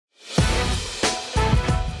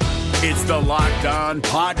It's the Locked On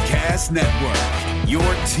Podcast Network, your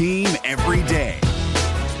team every day.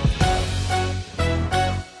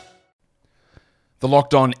 The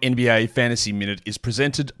Locked On NBA Fantasy Minute is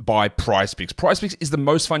presented by PrizePicks. PrizePicks is the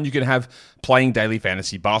most fun you can have playing daily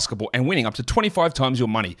fantasy basketball and winning up to 25 times your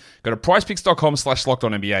money. Go to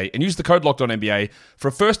prizepicks.com/LockedOnNBA and use the code LockedOnNBA for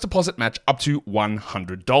a first deposit match up to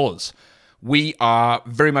 $100. We are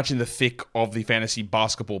very much in the thick of the fantasy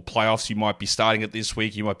basketball playoffs. You might be starting it this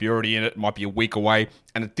week. You might be already in it. It might be a week away.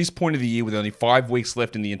 And at this point of the year, with only 5 weeks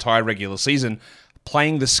left in the entire regular season,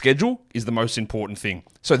 playing the schedule is the most important thing.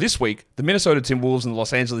 So this week, the Minnesota Timberwolves and the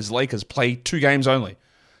Los Angeles Lakers play 2 games only.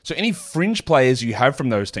 So any fringe players you have from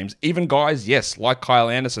those teams, even guys, yes, like Kyle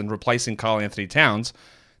Anderson replacing Karl Anthony Towns,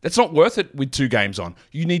 that's not worth it with 2 games on.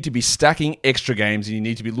 You need to be stacking extra games, and you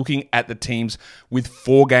need to be looking at the teams with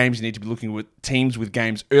 4 games. You need to be looking at teams with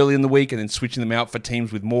games early in the week and then switching them out for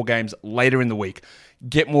teams with more games later in the week.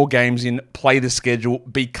 Get more games in, play the schedule,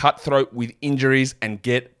 be cutthroat with injuries, and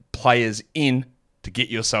get players in to get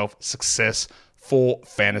yourself success for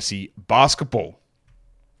fantasy basketball.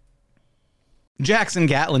 Jackson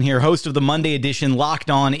Gatlin here, host of the Monday edition Locked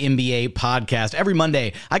On NBA podcast. Every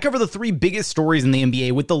Monday, I cover the 3 biggest stories in the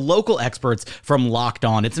NBA with the local experts from Locked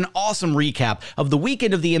On. It's an awesome recap of the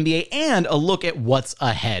weekend of the NBA and a look at what's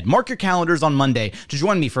ahead. Mark your calendars on Monday to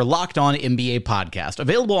join me for Locked On NBA podcast,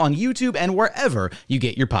 available on YouTube and wherever you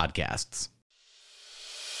get your podcasts.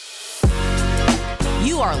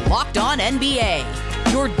 You are Locked On NBA,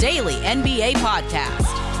 your daily NBA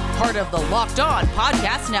podcast. Part of the Locked On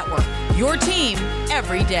Podcast Network, your team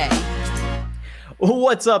every day.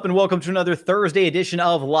 What's up, and welcome to another Thursday edition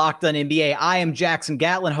of Locked On NBA. I am Jackson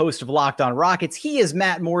Gatlin, host of Locked On Rockets. He is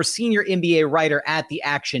Matt Moore, senior NBA writer at the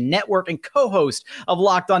Action Network and co-host of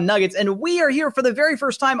Locked On Nuggets. And we are here for the very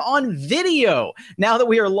first time on video. Now that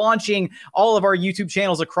we are launching all of our YouTube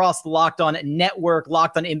channels across the Locked On Network,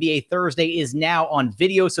 Locked On NBA Thursday is now on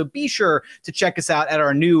video. So be sure to check us out at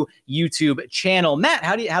our new YouTube channel. Matt,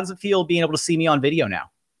 how does it feel being able to see me on video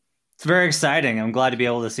now? It's very exciting. I'm glad to be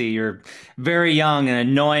able to see your very young and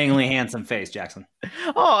annoyingly handsome face, Jackson.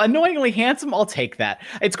 Oh, annoyingly handsome? I'll take that.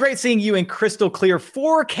 It's great seeing you in crystal clear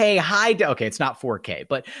 4K high. Okay, it's not 4K,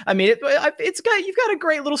 but I mean, you've got a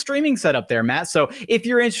great little streaming setup there, Matt. So if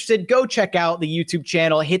you're interested, go check out the YouTube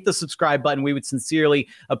channel, hit the subscribe button. We would sincerely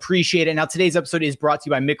appreciate it. Now, today's episode is brought to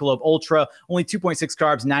you by Michelob Ultra. Only 2.6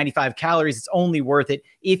 carbs, 95 calories. It's only worth it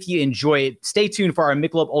if you enjoy it. Stay tuned for our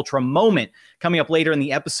Michelob Ultra moment coming up later in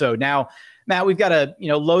the episode. Now, Matt, we've got a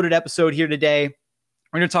loaded episode here today.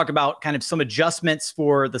 We're going to talk about kind of some adjustments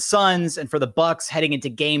for the Suns and for the Bucks heading into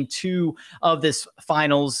game 2 of this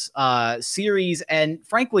finals series. And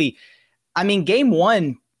frankly, I mean, game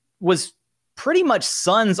 1 was pretty much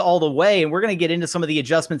Suns all the way. And we're going to get into some of the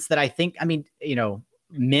adjustments that I think,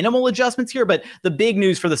 minimal adjustments here, but the big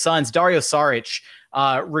news for the Suns, Dario Saric,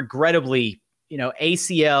 regrettably,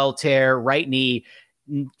 ACL tear, right knee,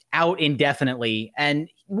 out indefinitely. And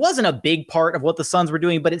wasn't a big part of what the Suns were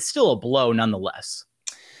doing, but it's still a blow nonetheless.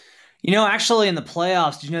 Actually in the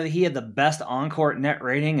playoffs, did you know that he had the best on-court net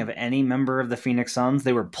rating of any member of the Phoenix Suns?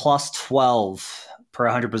 They were plus 12 per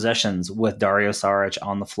 100 possessions with Dario Saric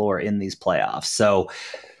on the floor in these playoffs. So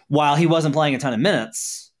while he wasn't playing a ton of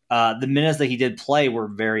minutes, the minutes that he did play were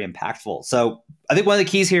very impactful. So I think one of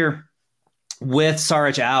the keys here with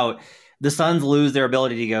Saric out, the Suns lose their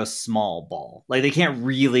ability to go small ball. Like, they can't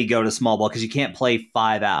really go to small ball because you can't play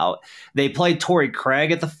 5 out. They played Torrey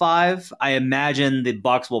Craig at the 5. I imagine the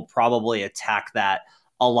Bucks will probably attack that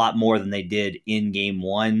a lot more than they did in game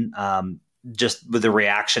 1. Just with the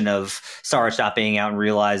reaction of Saric not being out and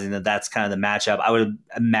realizing that that's kind of the matchup. I would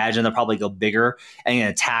imagine they'll probably go bigger and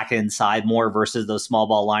attack inside more versus those small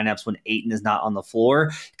ball lineups when Ayton is not on the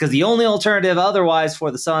floor. Because the only alternative otherwise for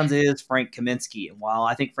the Suns is Frank Kaminsky. And while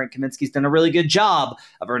I think Frank Kaminsky's done a really good job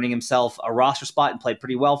of earning himself a roster spot and played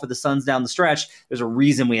pretty well for the Suns down the stretch, there's a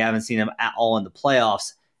reason we haven't seen him at all in the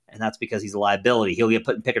playoffs. And that's because he's a liability. He'll get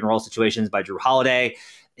put in pick and roll situations by Drew Holiday.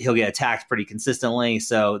 He'll get attacked pretty consistently.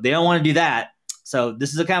 So they don't want to do that. So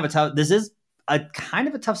this is a kind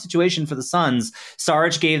of a tough situation for the Suns.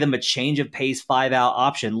 Saric gave them a change of pace 5-out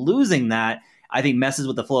option. Losing that, I think, messes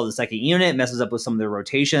with the flow of the second unit, messes up with some of their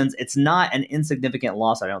rotations. It's not an insignificant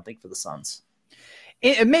loss, I don't think, for the Suns.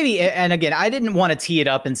 Maybe, and again, I didn't want to tee it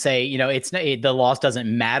up and say, the loss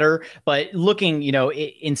doesn't matter, but looking,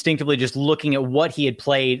 instinctively just looking at what he had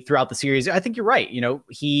played throughout the series, I think you're right.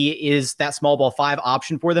 He is that small ball 5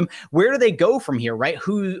 option for them. Where do they go from here, right?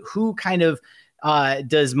 Who kind of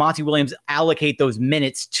does Monty Williams allocate those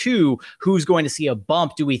minutes to? Who's going to see a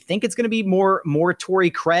bump? Do we think it's going to be more Torrey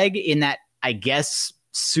Craig in that, I guess,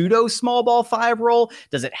 pseudo small ball 5 role?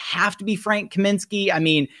 Does it have to be Frank Kaminsky? I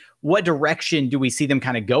mean, what direction do we see them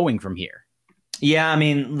kind of going from here? Yeah, I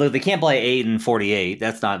mean, look, they can't play 8 and 48.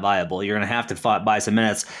 That's not viable. You're going to have to buy some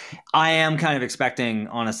minutes. I am kind of expecting,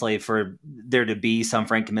 honestly, for there to be some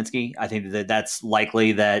Frank Kaminsky. I think that that's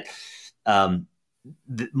likely that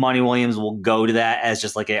Monty Williams will go to that as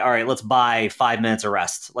just like all right, let's buy 5 minutes of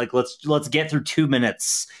rest. Like let's get through 2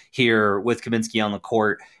 minutes here with Kaminsky on the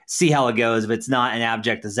court, see how it goes. If it's not an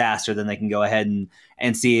abject disaster, then they can go ahead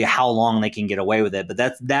and see how long they can get away with it. But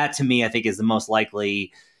that to me, I think, is the most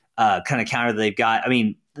likely kind of counter that they've got. I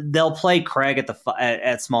mean, they'll play Craig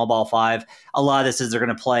at small ball 5. A lot of this is they're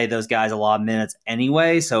going to play those guys a lot of minutes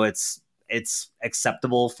anyway, so it's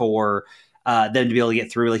acceptable for them to be able to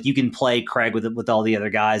get through. Like, you can play Craig with all the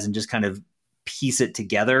other guys and just kind of piece it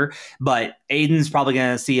together. But Aiden's probably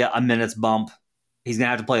going to see a minutes bump. He's going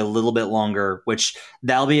to have to play a little bit longer, which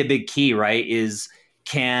that'll be a big key, right? Is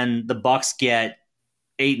can the Bucks get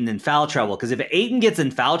Aiden in foul trouble? Because if Aiden gets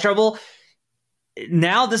in foul trouble,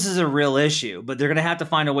 now this is a real issue, but they're going to have to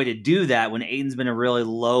find a way to do that when Aiden's been a really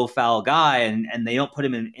low foul guy and they don't put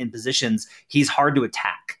him in positions. He's hard to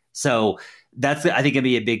attack. So that's, I think, going to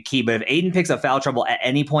be a big key. But if Aiden picks up foul trouble at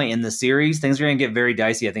any point in the series, things are going to get very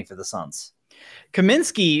dicey, I think, for the Suns.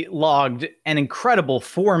 Kaminsky logged an incredible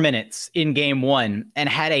 4 minutes in game 1 and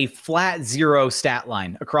had a flat 0 stat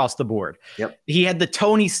line across the board. Yep. He had the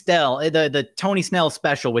Tony Snell, the Tony Snell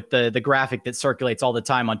special with the graphic that circulates all the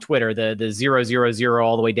time on Twitter, the 0-0-0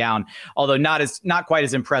 all the way down. Although not quite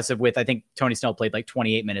as impressive with, I think Tony Snell played like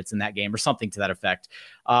 28 minutes in that game or something to that effect.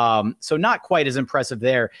 So not quite as impressive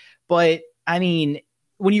there. But I mean,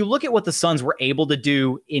 when you look at what the Suns were able to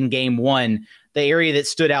do in game 1, the area that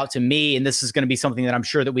stood out to me, and this is going to be something that I'm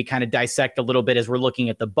sure that we kind of dissect a little bit as we're looking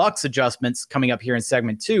at the Bucks adjustments coming up here in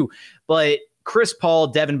segment 2, but Chris Paul,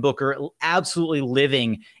 Devin Booker, absolutely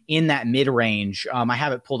living in that mid-range. I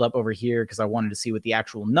have it pulled up over here because I wanted to see what the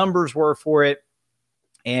actual numbers were for it.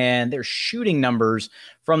 And their shooting numbers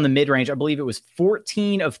from the mid-range, I believe it was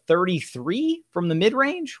 14 of 33 from the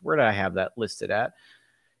mid-range. Where did I have that listed at?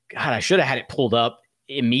 God, I should have had it pulled up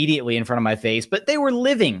immediately in front of my face, but they were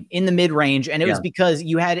living in the mid-range, and it was because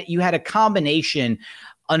you had a combination.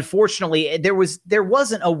 Unfortunately, there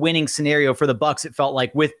wasn't a winning scenario for the Bucks, it felt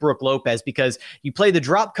like, with Brook Lopez, because you play the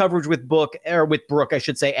drop coverage with Brook, I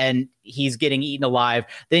should say, and he's getting eaten alive.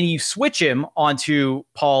 Then you switch him onto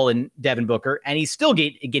Paul and Devin Booker, and he's still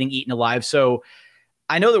getting eaten alive. So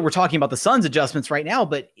I know that we're talking about the Suns adjustments right now,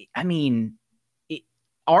 but I mean,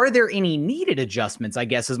 are there any needed adjustments, I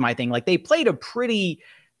guess, is my thing. Like, they played a pretty,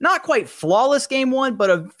 not quite flawless game 1,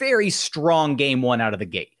 but a very strong game 1 out of the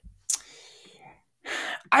gate.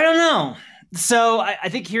 I don't know. So I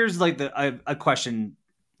think here's like a question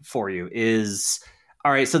for you is,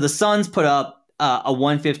 all right, so the Suns put up a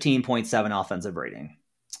 115.7 offensive rating.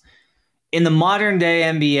 In the modern day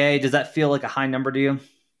NBA, does that feel like a high number to you?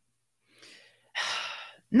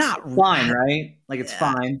 Not fine, right? Like, it's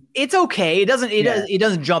fine. It's okay. It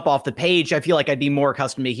doesn't jump off the page. I feel like I'd be more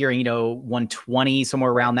accustomed to hearing, 120,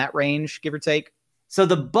 somewhere around that range, give or take. So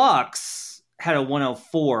the Bucks had a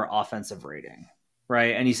 104 offensive rating,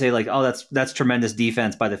 right? And you say like, oh, that's tremendous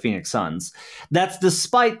defense by the Phoenix Suns. That's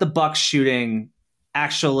despite the Bucks shooting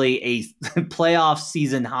actually a playoff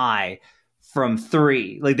season high from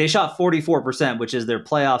 3. Like, they shot 44%, which is their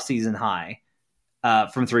playoff season high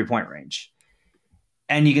from 3-point range.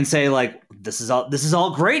 And you can say, like, this is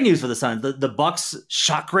all great news for the Suns. The Bucks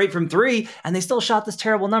shot great from 3, and they still shot this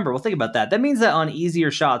terrible number. Well, think about that. That means that on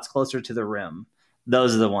easier shots closer to the rim,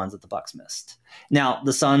 those are the ones that the Bucks missed. Now,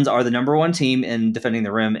 the Suns are the number 1 team in defending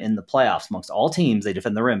the rim in the playoffs. Amongst all teams, they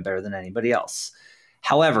defend the rim better than anybody else.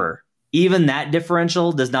 However, even that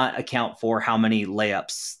differential does not account for how many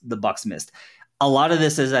layups the Bucks missed. A lot of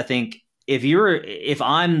this is, I think, if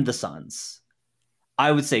I'm the Suns,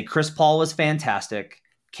 I would say Chris Paul was fantastic.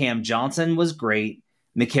 Cam Johnson was great.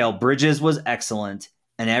 Mikal Bridges was excellent.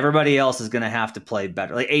 And everybody else is going to have to play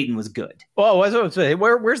better. Like, Ayton was good. Well,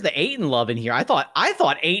 where's the Ayton love in here? I thought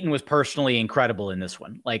Ayton was personally incredible in this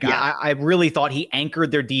one. Like, yeah. I really thought he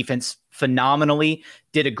anchored their defense phenomenally,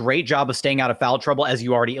 did a great job of staying out of foul trouble, as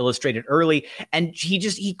you already illustrated early. And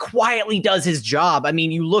he quietly does his job. I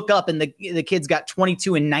mean, you look up and the kid's got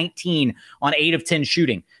 22 and 19 on 8 of 10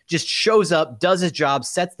 shooting, just shows up, does his job,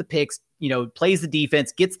 sets the picks, plays the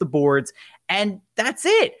defense, gets the boards, and that's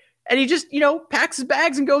it. And he just, packs his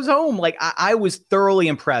bags and goes home. Like, I was thoroughly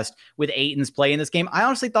impressed with Ayton's play in this game. I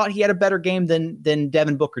honestly thought he had a better game than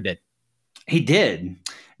Devin Booker did. He did.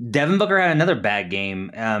 Devin Booker had another bad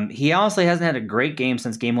game. He honestly hasn't had a great game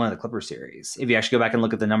since game 1 of the Clippers series. If you actually go back and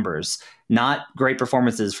look at the numbers, not great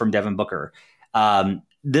performances from Devin Booker.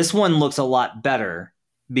 This one looks a lot better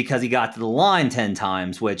because he got to the line 10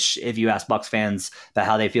 times, which if you ask Bucks fans about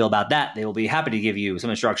how they feel about that, they will be happy to give you some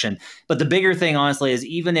instruction. But the bigger thing, honestly, is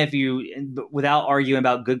even if you, without arguing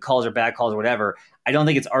about good calls or bad calls or whatever, I don't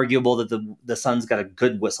think it's arguable that the Suns got a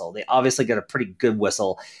good whistle. They obviously got a pretty good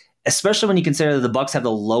whistle, especially when you consider that the Bucks have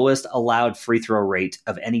the lowest allowed free throw rate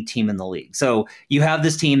of any team in the league. So you have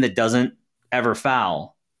this team that doesn't ever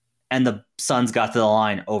foul, and the Suns got to the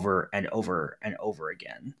line over and over and over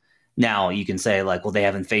again. Now you can say like, well, they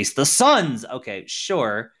haven't faced the Suns. Okay,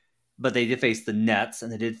 sure. But they did face the Nets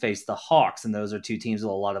and they did face the Hawks. And those are two teams with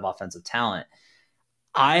a lot of offensive talent.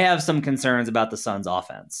 I have some concerns about the Suns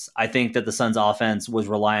offense. I think that the Suns offense was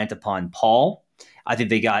reliant upon Paul. I think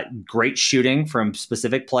they got great shooting from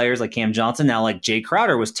specific players like Cam Johnson. Now, like Jay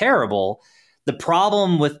Crowder was terrible. The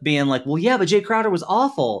problem with being like, well, yeah, but Jay Crowder was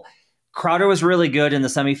awful. Crowder was really good in the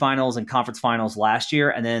semifinals and conference finals last year.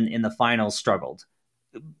 And then in the finals struggled.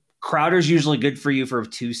 Crowder's usually good for you for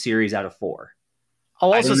 2 series out of 4.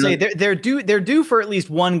 I'll also say they're due for at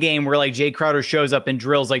least one game where like Jay Crowder shows up and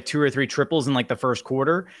drills like 2 or 3 triples in like the first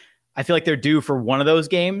quarter. I feel like they're due for one of those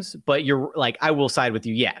games, but you're like, I will side with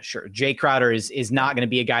you. Yeah, sure. Jay Crowder is not going to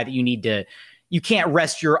be a guy that you can't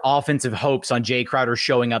rest your offensive hopes on Jay Crowder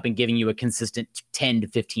showing up and giving you a consistent 10 to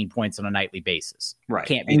 15 points on a nightly basis. Right.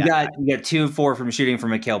 Can't be you that got 2 of 4 from shooting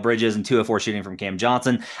from Mikal Bridges and 2 of 4 shooting from Cam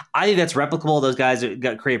Johnson. I think that's replicable. Those guys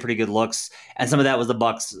got created pretty good looks. And some of that was the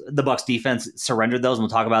Bucks defense surrendered those. And we'll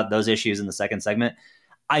talk about those issues in the second segment.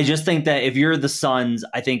 I just think that if you're the Suns,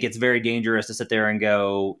 I think it's very dangerous to sit there and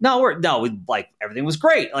go, everything was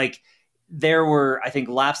great. Like there were, I think,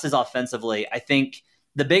 lapses offensively. I think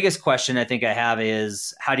the biggest question I think I have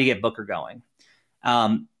is how do you get Booker going?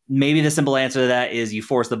 Maybe the simple answer to that is you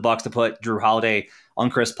force the Bucks to put Drew Holiday on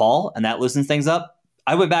Chris Paul, and that loosens things up.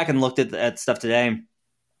 I went back and looked at stuff today.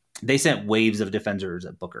 They sent waves of defenders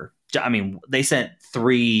at Booker. I mean, they sent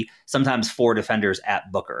 3, sometimes 4 defenders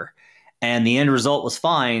at Booker. And the end result was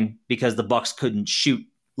fine because the Bucks couldn't shoot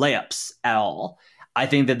layups at all. I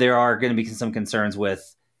think that there are going to be some concerns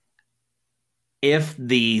with if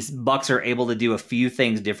the Bucks are able to do a few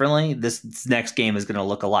things differently, this next game is going to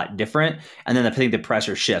look a lot different. And then I think the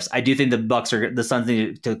pressure shifts. I do think the Suns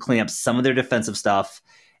need to clean up some of their defensive stuff.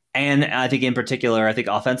 And I think in particular, I think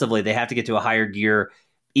offensively, they have to get to a higher gear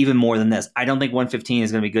even more than this. I don't think 115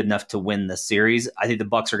 is going to be good enough to win this series. I think the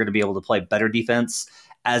Bucks are going to be able to play better defense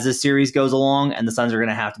as this series goes along, and the Suns are going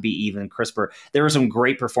to have to be even crisper. There were some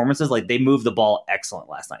great performances. Like they moved the ball excellent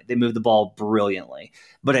last night. They moved the ball brilliantly.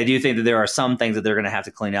 But I do think that there are some things that they're going to have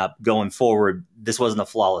to clean up going forward. This wasn't a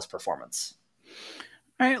flawless performance.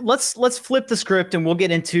 All right, let's flip the script and we'll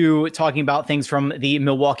get into talking about things from the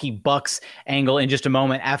Milwaukee Bucks angle in just a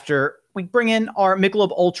moment after we bring in our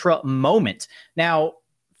Michelob Ultra moment. Now,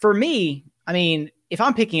 for me, I mean, if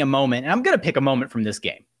I'm picking a moment, and I'm going to pick a moment from this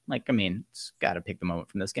game, it's got to pick the moment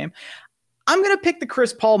from this game. I'm going to pick the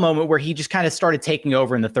Chris Paul moment where he just kind of started taking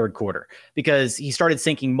over in the third quarter because he started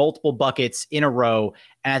sinking multiple buckets in a row.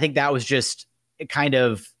 And I think that was just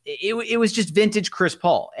it was just vintage Chris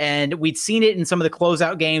Paul. And we'd seen it in some of the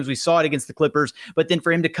closeout games. We saw it against the Clippers, but then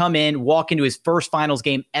for him to come in, walk into his first finals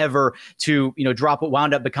game ever to, drop what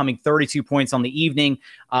wound up becoming 32 points on the evening.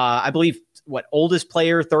 I believe oldest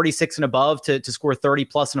player 36 and above to score 30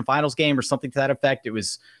 plus in a finals game or something to that effect. It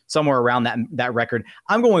was somewhere around that record.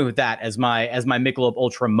 I'm going with that as my Michelob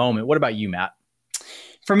Ultra moment. What about you, Matt?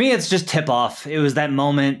 For me, it's just tip off. It was that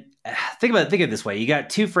moment. Think of it this way. You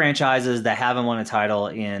got 2 franchises that haven't won a title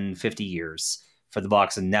in 50 years for the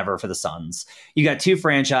Bucks and never for the Suns. You got 2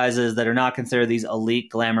 franchises that are not considered these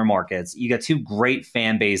elite glamour markets. You got 2 great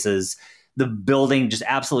fan bases. The building just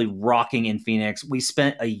absolutely rocking in Phoenix. We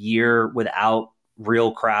spent a year without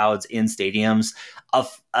real crowds in stadiums,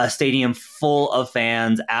 a stadium full of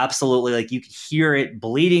fans. Absolutely. Like you could hear it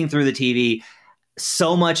bleeding through the TV.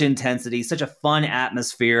 So much intensity, such a fun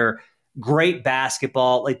atmosphere, great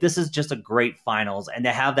basketball. Like this is just a great finals. And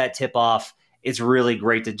to have that tip off, it's really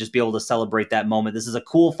great to just be able to celebrate that moment. This is a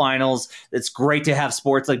cool finals. It's great to have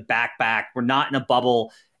sports like back. We're not in a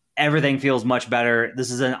bubble. Everything feels much better.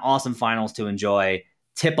 This is an awesome finals to enjoy.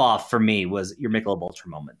 Tip off for me was your Michelob Ultra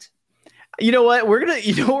moment. You know what? We're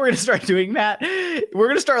gonna start doing, Matt. We're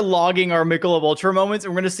gonna start logging our Michelob Ultra moments,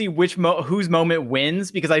 and we're gonna see whose moment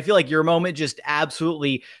wins, because I feel like your moment just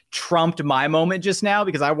absolutely trumped my moment just now,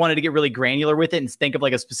 because I wanted to get really granular with it and think of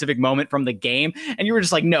like a specific moment from the game, and you were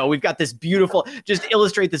just like, no, we've got this beautiful, just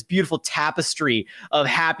illustrate this beautiful tapestry of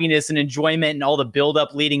happiness and enjoyment and all the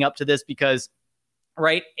buildup leading up to this, because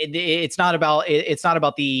right? It's not about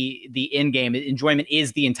the end game. Enjoyment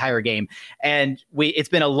is the entire game, and it's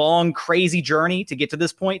been a long, crazy journey to get to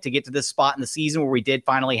this point, to get to this spot in the season where we did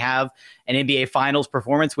finally have an NBA Finals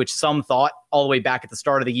performance, which some thought all the way back at the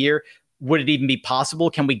start of the year, would it even be possible?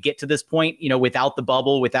 Can we get to this point, without the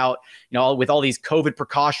bubble, without, with all these COVID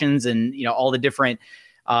precautions and, all the different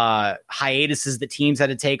hiatuses that teams had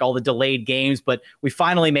to take, all the delayed games, but we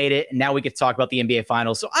finally made it, and now we get to talk about the NBA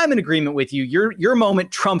Finals. So I'm in agreement with you. Your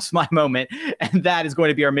moment trumps my moment, and that is going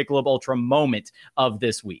to be our Michelob Ultra moment of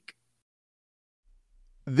this week.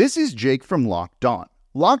 This is Jake from Locked On.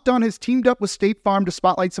 Locked On has teamed up with State Farm to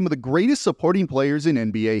spotlight some of the greatest supporting players in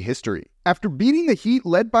NBA history. After beating the Heat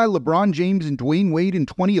led by LeBron James and Dwayne Wade in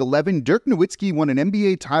 2011, Dirk Nowitzki won an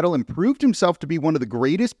NBA title and proved himself to be one of the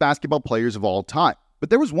greatest basketball players of all time. But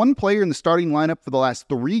there was one player in the starting lineup for the last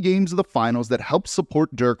 3 games of the finals that helped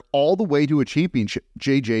support Dirk all the way to a championship,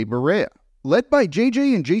 JJ Barea. Led by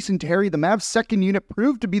JJ and Jason Terry, the Mavs' second unit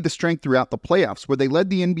proved to be the strength throughout the playoffs, where they led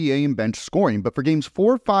the NBA in bench scoring. But for games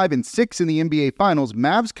 4, 5, and 6 in the NBA Finals,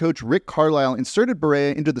 Mavs coach Rick Carlisle inserted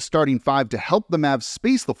Barea into the starting 5 to help the Mavs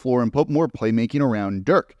space the floor and put more playmaking around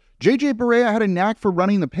Dirk. JJ Barea had a knack for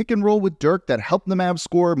running the pick and roll with Dirk that helped the Mavs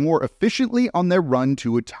score more efficiently on their run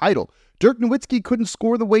to a title. Dirk Nowitzki couldn't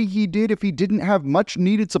score the way he did if he didn't have much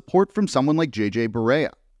needed support from someone like JJ Barea.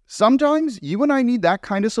 Sometimes you and I need that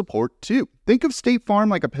kind of support too. Think of State Farm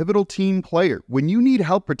like a pivotal team player. When you need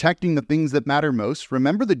help protecting the things that matter most,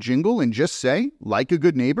 remember the jingle and just say, like a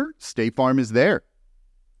good neighbor, State Farm is there.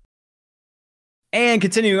 And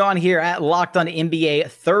continuing on here at Locked On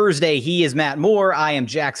NBA Thursday, he is Matt Moore, I am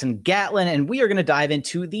Jackson Gatlin, and we are going to dive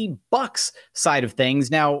into the Bucks side of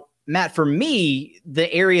things. Now, Matt, for me,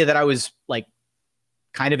 the area that I was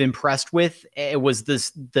kind of impressed with, it was the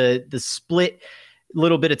split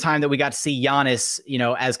little bit of time that we got to see Giannis,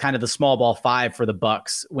 as kind of the small ball 5 for the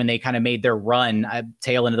Bucks when they kind of made their run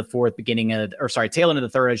tail end of the third, beginning of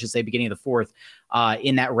the fourth,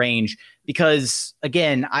 in that range. Because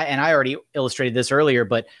again, I already illustrated this earlier,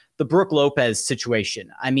 but the Brook Lopez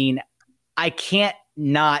situation, I mean, I can't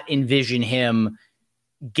not envision him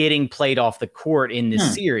getting played off the court in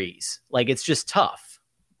this series. It's just tough.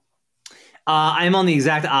 I'm on the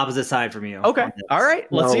exact opposite side from you. Okay. All right.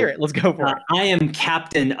 Let's hear it. Let's go for it. I am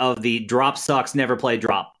captain of the drop sucks, never play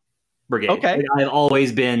drop brigade. Okay. I've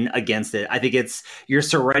always been against it. I think you're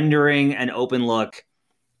surrendering an open look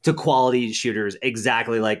to quality shooters,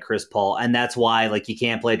 exactly like Chris Paul. And that's why you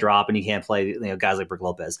can't play drop and you can't play guys like Brook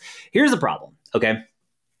Lopez. Here's the problem. Okay.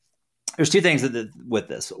 There's 2 things with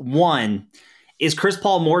this. One, is Chris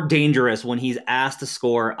Paul more dangerous when he's asked to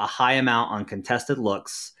score a high amount on contested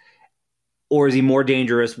looks? Or is he more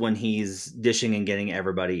dangerous when he's dishing and getting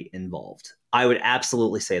everybody involved? I would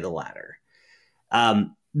absolutely say the latter.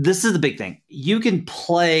 This is the big thing. You can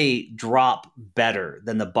play drop better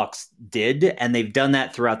than the Bucks did, and they've done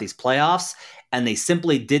that throughout these playoffs, and they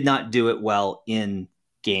simply did not do it well in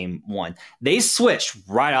game 1. They switched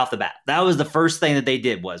right off the bat. That was the first thing that they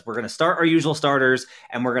did was, we're going to start our usual starters,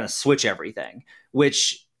 and we're going to switch everything,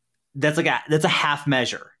 which that's a half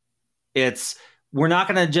measure. We're not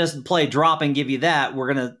going to just play drop and give you that.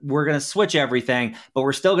 We're going to switch everything, but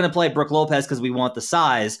we're still going to play Brook Lopez because we want the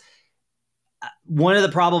size. One of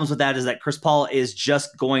the problems with that is that Chris Paul is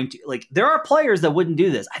just going to there are players that wouldn't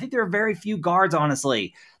do this. I think there are very few guards,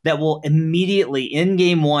 honestly, that will immediately in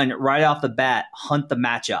game 1, right off the bat, hunt the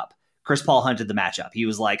matchup. Chris Paul hunted the matchup. He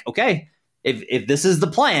was like, okay, if this is the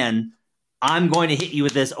plan, I'm going to hit you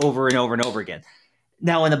with this over and over and over again.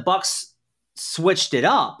 Now, when the Bucks switched it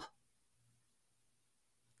up,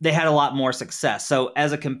 they had a lot more success. So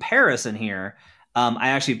as a comparison here, I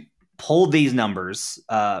actually pulled these numbers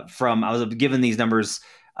I was given these numbers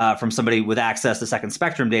from somebody with access to Second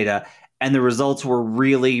Spectrum data, and the results were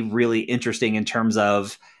really, really interesting in terms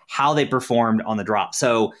of how they performed on the drop.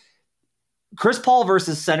 So Chris Paul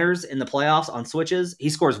versus centers in the playoffs on switches, he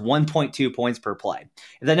scores 1.2 points per play.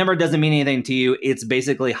 If that number doesn't mean anything to you, it's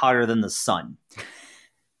basically hotter than the sun.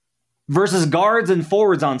 Versus guards and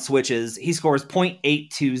forwards on switches, he scores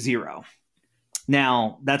 0.820.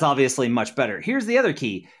 Now, that's obviously much better. Here's the other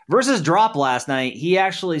key. Versus drop last night, he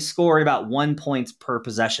actually scored about 1 point per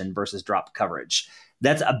possession versus drop coverage.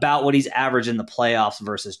 That's about what he's averaged in the playoffs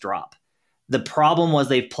versus drop. The problem was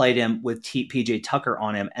they've played him with PJ Tucker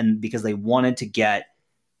on him, and because they wanted to get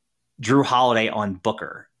Drew Holiday on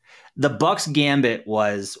Booker. The Bucks gambit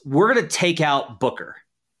was, we're going to take out Booker.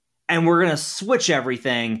 And we're going to switch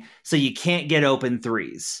everything so you can't get open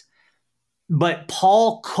threes. But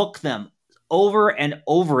Paul cooked them over and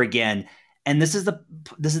over again. And this is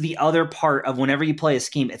the other part of whenever you play a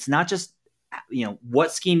scheme. It's not just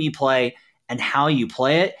what scheme you play and how you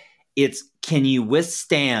play it. It's, can you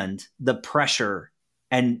withstand the pressure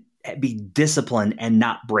and be disciplined and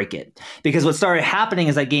not break it? Because what started happening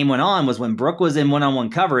as that game went on was when Brook was in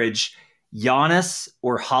one-on-one coverage, Giannis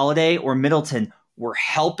or Holiday or Middleton were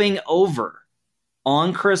helping over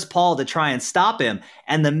on Chris Paul to try and stop him.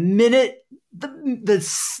 And the minute, the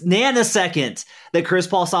nanosecond that Chris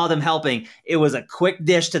Paul saw them helping, it was a quick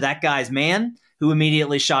dish to that guy's man, who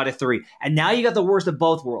immediately shot a three. And now you got the worst of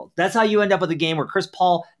both worlds. That's how you end up with a game where Chris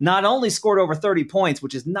Paul not only scored over 30 points,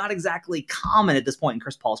 which is not exactly common at this point in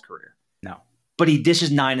Chris Paul's career. No. But he dishes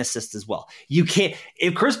 9 assists as well. You can't,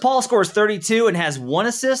 if Chris Paul scores 32 and has 1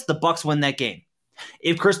 assist, the Bucks win that game.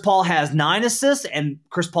 If Chris Paul has 9 assists and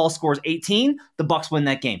Chris Paul scores 18, the Bucks win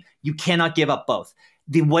that game. You cannot give up both.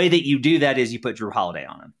 The way that you do that is you put Jrue Holiday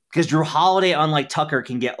on him. Because Jrue Holiday, unlike Tucker,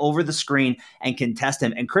 can get over the screen and contest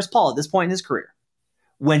him. And Chris Paul, at this point in his career,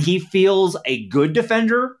 when he feels a good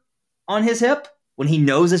defender on his hip, when he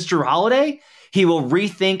knows it's Jrue Holiday, he will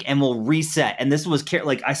rethink and will reset. And this was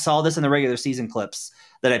like, I saw this in the regular season clips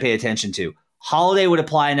that I paid attention to. Holiday would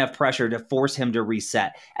apply enough pressure to force him to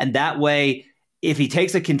reset. And that way, if he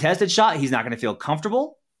takes a contested shot, he's not going to feel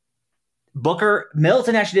comfortable.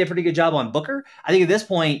 Middleton actually did a pretty good job on Booker. I think at this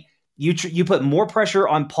point, you put more pressure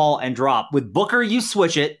on Paul and drop. With Booker, you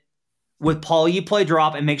switch it. With Paul, you play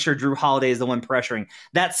drop and make sure Jrue Holiday is the one pressuring.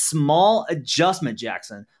 That small adjustment,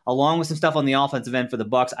 Jackson, along with some stuff on the offensive end for the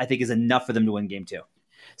Bucks, I think is enough for them to win game 2.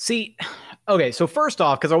 See, okay, so first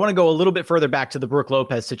off, because I want to go a little bit further back to the Brook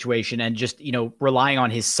Lopez situation and just, relying on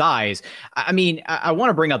his size. I mean, I want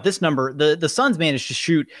to bring up this number. The Suns managed to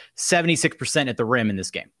shoot 76% at the rim in this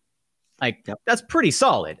game. That's pretty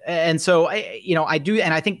solid. And so, I do,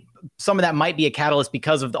 and I think some of that might be a catalyst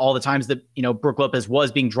because of all the times that, Brook Lopez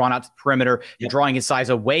was being drawn out to the perimeter, drawing his size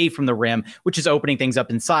away from the rim, which is opening things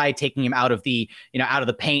up inside, taking him out of the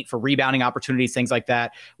paint for rebounding opportunities, things like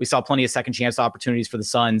that. We saw plenty of second chance opportunities for the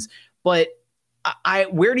Suns. But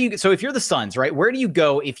so if you're the Suns, right, where do you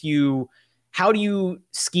go how do you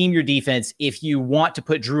scheme your defense if you want to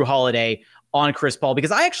put Jrue Holiday on Chris Paul?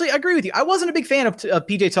 Because I actually agree with you. I wasn't a big fan of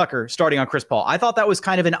PJ Tucker starting on Chris Paul. I thought that was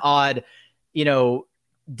kind of an odd,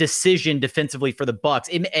 decision defensively for the Bucks.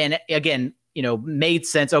 And again, made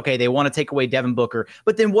sense. Okay, they want to take away Devin Booker,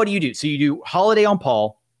 but then what do you do? So you do Holiday on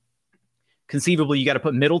Paul. Conceivably, you got to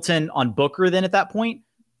put Middleton on Booker then at that point,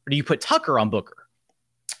 or do you put Tucker on Booker?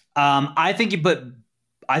 I think you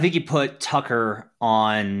put Tucker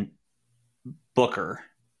on Booker,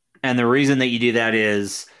 and the reason that you do that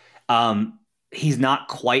is he's not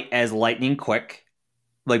quite as lightning quick.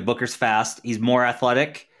 Like Booker's fast. He's more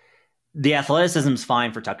athletic. The athleticism's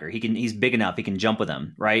fine for Tucker. He's big enough. He can jump with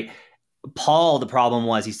him, right? Paul, the problem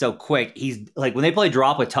was he's so quick. He's like, when they play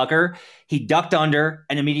drop with Tucker, he ducked under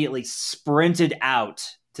and immediately sprinted out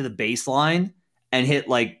to the baseline and hit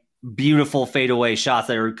like beautiful fadeaway shots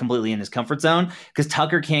that are completely in his comfort zone because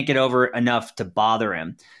Tucker can't get over enough to bother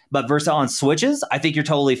him. But versus on switches, I think you're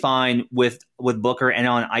totally fine with Booker and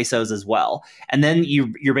on ISOs as well. And then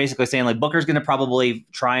you're basically saying like Booker's going to probably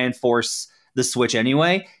try and force the switch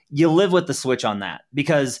anyway. You live with the switch on that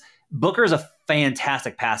because Booker is a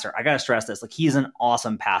fantastic passer. I got to stress this. Like, he's an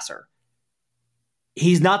awesome passer.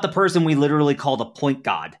 He's not the person we literally call the point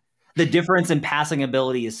god. The difference in passing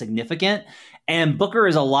ability is significant. And Booker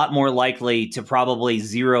is a lot more likely to probably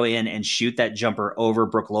zero in and shoot that jumper over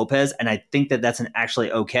Brook Lopez. And I think that that's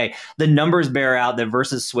actually okay. The numbers bear out that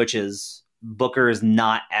versus switches, Booker is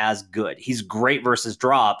not as good. He's great versus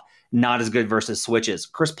drop, not as good versus switches.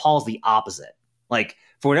 Chris Paul's the opposite. Like,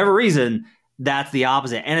 for whatever reason, that's the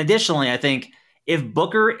opposite. And additionally, I think if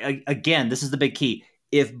Booker, again, this is the big key.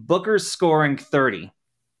 If Booker's scoring 30,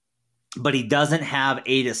 but he doesn't have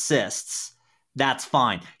 8 assists, that's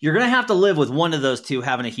fine. You're going to have to live with one of those two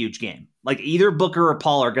having a huge game. Like, either Booker or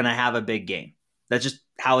Paul are going to have a big game. That's just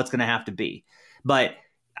how it's going to have to be. But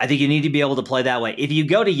I think you need to be able to play that way. If you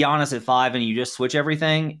go to Giannis at 5 and you just switch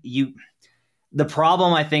everything, the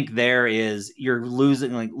problem I think there is you're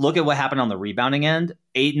losing. Like, look at what happened on the rebounding end.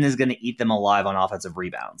 Ayton is going to eat them alive on offensive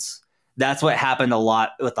rebounds. That's what happened a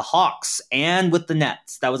lot with the Hawks and with the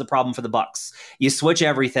Nets. That was a problem for the Bucks. You switch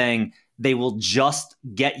everything, they will just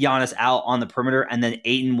get Giannis out on the perimeter, and then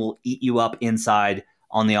Ayton will eat you up inside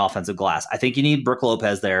on the offensive glass. I think you need Brook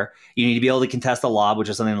Lopez there. You need to be able to contest the lob, which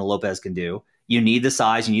is something that Lopez can do. You need the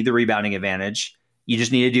size. You need the rebounding advantage. You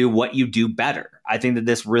just need to do what you do better. I think that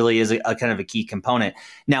this really is a kind of a key component.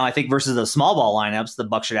 Now, I think versus the small ball lineups, the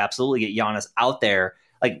Bucks should absolutely get Giannis out there.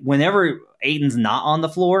 Like, whenever Ayton's not on the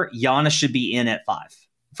floor, Giannis should be in at 5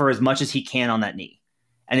 for as much as he can on that knee.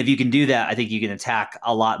 And if you can do that, I think you can attack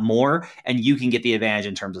a lot more and you can get the advantage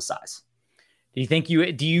in terms of size.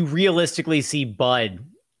 Do you realistically see Bud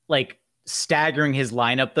like staggering his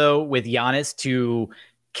lineup though with Giannis to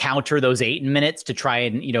counter those Ayton minutes to try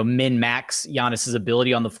and, min max Giannis's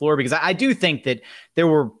ability on the floor? Because I do think that there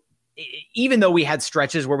were, even though we had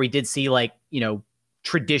stretches where we did see like,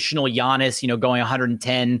 traditional Giannis, going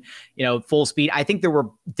 110, full speed, I think there were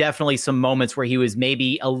definitely some moments where he was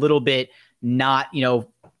maybe a little bit not,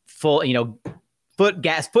 full,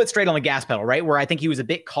 foot straight on the gas pedal, right? Where I think he was a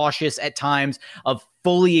bit cautious at times of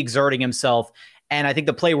fully exerting himself. And I think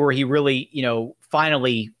the play where he really,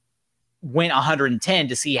 finally went 110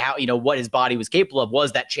 to see how, what his body was capable of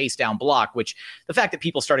was that chase down block, which the fact that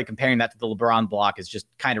people started comparing that to the LeBron block is just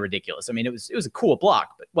kind of ridiculous. I mean, it was a cool block,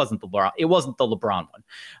 but it wasn't the LeBron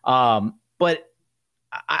one. But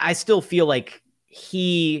I still feel like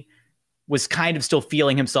he was kind of still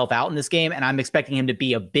feeling himself out in this game. And I'm expecting him to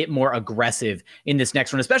be a bit more aggressive in this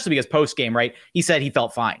next one, especially because post game, right? He said he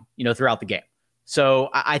felt fine, throughout the game. So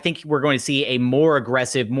I think we're going to see a more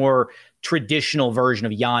aggressive, more traditional version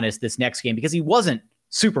of Giannis this next game, because he wasn't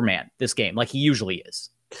Superman this game like he usually is.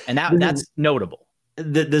 And that's notable.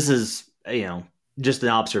 This is, just an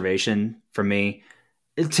observation from me.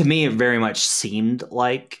 To me, it very much seemed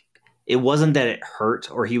like it wasn't that it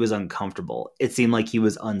hurt or he was uncomfortable. It seemed like he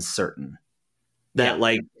was uncertain. That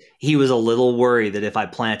like he was a little worried that if I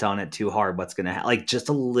plant on it too hard, what's going to happen? Like just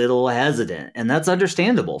a little hesitant. And that's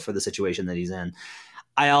understandable for the situation that he's in.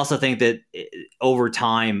 I also think that over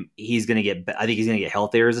time, he's going to get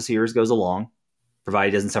healthier as the series goes along,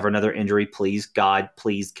 provided he doesn't suffer another injury. Please, God,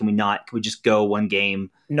 please, can we just go one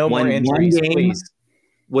game? No more injuries, please.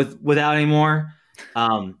 Without any more.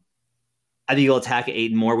 I think he'll attack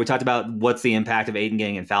Ayton more. We talked about what's the impact of Ayton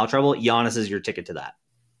getting in foul trouble. Giannis is your ticket to that.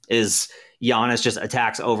 Is Giannis just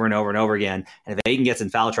attacks over and over and over again. And if Ayton gets in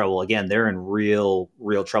foul trouble, again, they're in real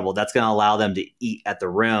trouble. That's going to allow them to eat at the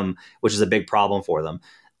rim, which is a big problem for them.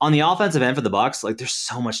 On the offensive end for the Bucks, like there's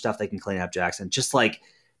so much stuff they can clean up, Jackson. Just like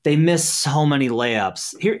they miss so many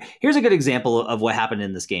layups. Here's a good example of what happened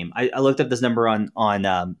in this game. I looked up this number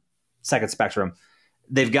on Second Spectrum.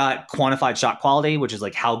 They've got quantified shot quality, which is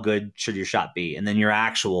like how good should your shot be, and then your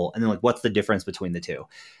actual, and then like what's the difference between the two.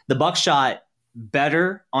 The Bucks shot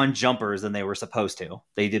better on jumpers than they were supposed to.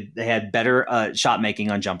 They had better shot making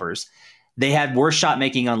on jumpers. They had worse shot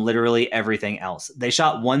making on literally everything else. They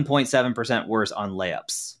shot 1.7% worse on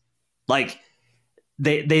layups. Like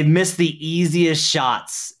they missed the easiest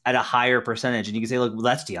shots at a higher percentage. And you can say, look, well,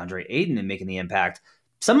 that's DeAndre Ayton and making the impact.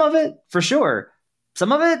 Some of it, for sure.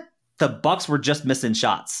 Some of it, the Bucks were just missing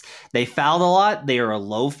shots. They fouled a lot. They are a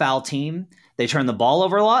low foul team. They turned the ball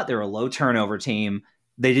over a lot. They're a low turnover team.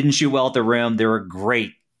 They didn't shoot well at the rim. They were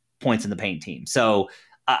great points in the paint team. So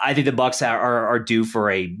I think the Bucks are due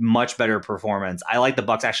for a much better performance. I like the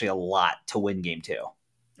Bucks actually a lot to win game 2.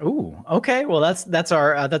 Ooh, okay. Well, that's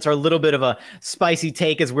our little bit of a spicy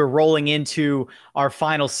take as we're rolling into our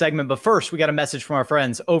final segment. But first, we got a message from our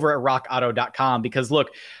friends over at rockauto.com, because look,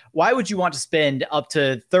 why would you want to spend up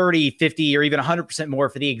to 30, 50, or even 100% more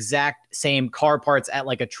for the exact same car parts at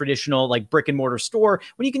like a traditional like brick and mortar store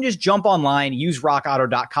when you can just jump online, use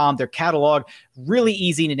rockauto.com, their catalog, really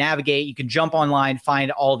easy to navigate. You can jump online,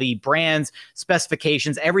 find all the brands,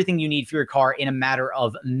 specifications, everything you need for your car in a matter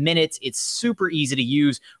of minutes. It's super easy to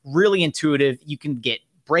use, really intuitive. You can get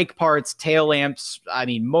brake parts, tail lamps,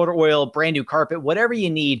 motor oil, brand new carpet, whatever you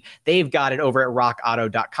need, they've got it over at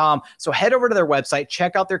rockauto.com. So head over to their website,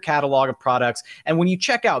 check out their catalog of products. And when you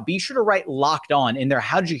check out, be sure to write Locked On in there.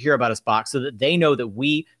 How did you hear about us box, so that they know that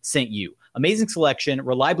we sent you. Amazing selection,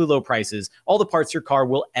 reliably low prices, all the parts your car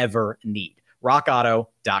will ever need.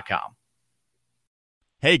 rockauto.com.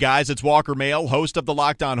 Hey guys, it's Walker Mail, host of the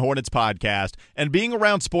Locked On Hornets podcast, and being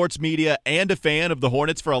around sports media and a fan of the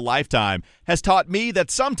Hornets for a lifetime has taught me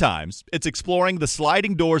that sometimes it's exploring the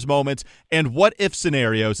sliding doors moments and what-if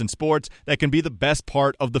scenarios in sports that can be the best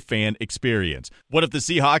part of the fan experience. What if the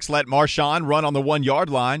Seahawks let Marshawn run on the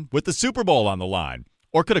 1-yard line with the Super Bowl on the line?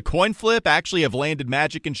 Or could a coin flip actually have landed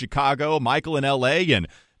Magic in Chicago, Michael in L.A., and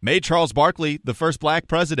made Charles Barkley the first black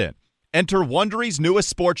president? Enter Wondery's newest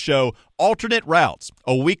sports show, Alternate Routes,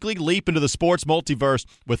 a weekly leap into the sports multiverse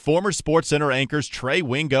with former SportsCenter anchors Trey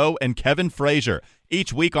Wingo and Kevin Frazier.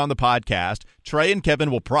 Each week on the podcast, Trey and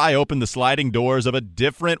Kevin will pry open the sliding doors of a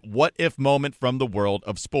different what-if moment from the world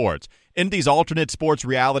of sports. In these alternate sports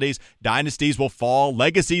realities, dynasties will fall,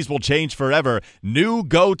 legacies will change forever, new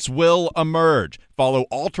GOATs will emerge. Follow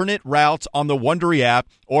Alternate Routes on the Wondery app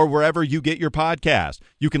or wherever you get your podcast.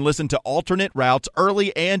 You can listen to Alternate Routes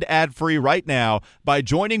early and ad-free right now by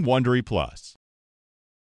joining Wondery Plus.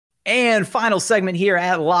 And final segment here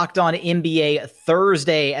at Locked On NBA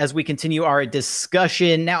Thursday as we continue our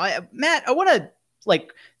discussion. Now, Matt, I want to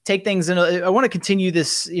take things in. I want to continue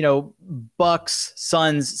this, Bucks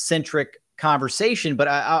Suns centric conversation.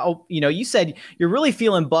 But you said you're really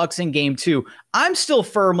feeling Bucks in game 2. I'm still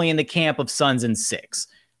firmly in the camp of Suns in 6.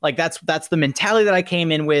 Like that's the mentality that I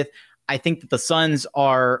came in with. I think that the Suns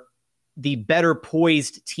are the better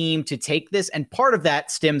poised team to take this, and part of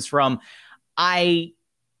that stems from I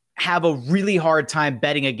have a really hard time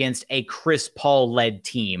betting against a Chris Paul led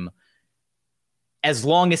team as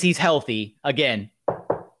long as he's healthy. Again,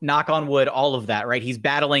 knock on wood, all of that, right? He's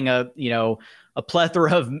battling a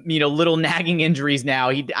plethora of, little nagging injuries now.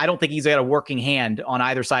 I don't think he's got a working hand on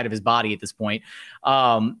either side of his body at this point.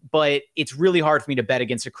 But it's really hard for me to bet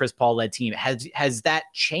against a Chris Paul led team. Has that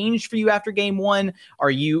changed for you after game 1?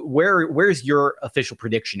 Where's your official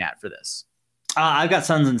prediction at for this? I've got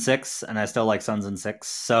Suns in 6, and I still like Suns in 6.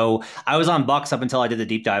 So I was on Bucks up until I did the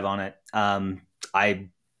deep dive on it. I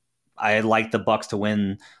like the Bucks to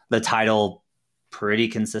win the title pretty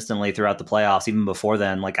consistently throughout the playoffs, even before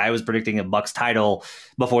then. Like, I was predicting a Bucks title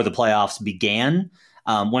before the playoffs began.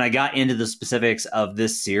 When I got into the specifics of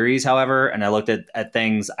this series, however, and I looked at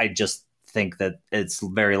things, I just think that it's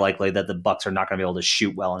very likely that the Bucks are not going to be able to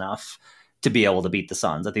shoot well enough to be able to beat the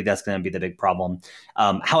Suns. I think that's going to be the big problem.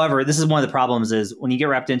 However, this is one of the problems is when you get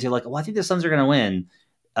wrapped into like, well, I think the Suns are going to win.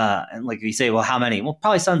 And like you say, well, how many? Well,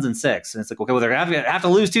 probably Suns in 6. And it's like, okay, well, they're going to have to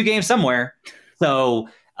lose 2 games somewhere. So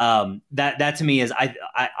that to me is,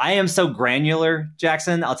 I am so granular,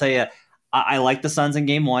 Jackson. I'll tell you, I like the Suns in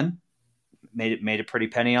game 1. Made a pretty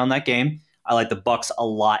penny on that game. I like the Bucks a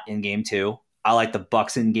lot in game 2. I like the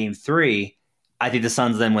Bucks in game 3. I think the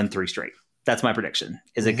Suns then win 3 straight. That's my prediction.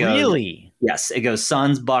 Is it goes? Really? Yes, it goes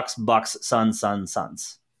Suns, Bucks, Bucks, Suns, Suns,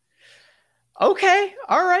 Suns. Okay,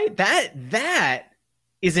 all right. That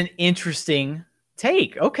is an interesting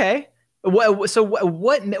take. Okay, so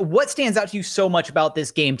what stands out to you so much about this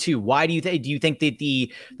game too? Why do you think that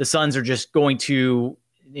the Suns are just going to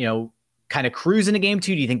kind of cruise into game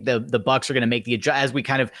 2? Do you think the Bucks are going to make as we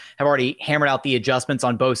kind of have already hammered out the adjustments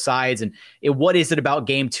on both sides? And what is it about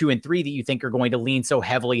game 2 and 3 that you think are going to lean so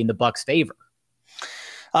heavily in the Bucks' favor?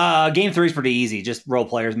 Game 3 is pretty easy. Just role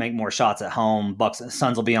players make more shots at home.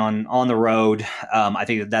 Suns will be on the road. I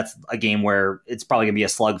think that's a game where it's probably going to be a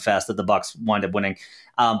slugfest that the Bucks wind up winning.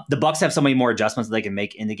 The Bucks have so many more adjustments that they can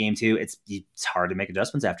make into game 2. It's hard to make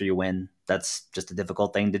adjustments after you win. That's just a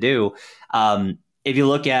difficult thing to do. If you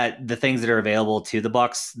look at the things that are available to the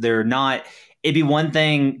Bucks, they're not. It'd be one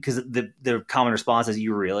thing because the common response is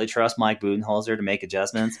you really trust Mike Budenholzer to make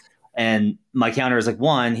adjustments. And my counter is like,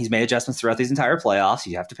 1, he's made adjustments throughout these entire playoffs.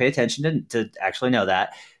 You have to pay attention to actually know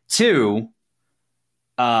that. 2,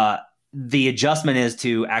 the adjustment is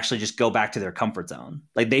to actually just go back to their comfort zone.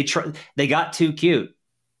 Like they got too cute.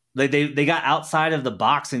 Like they got outside of the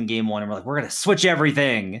box in game 1 and we're like, we're going to switch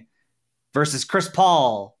everything versus Chris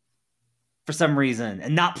Paul for some reason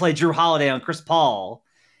and not play Drew Holiday on Chris Paul.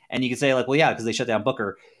 And you can say like, well, yeah, because they shut down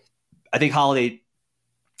Booker. I think Holiday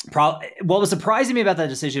what was surprising me about that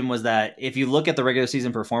decision was that if you look at the regular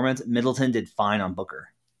season performance, Middleton did fine on Booker.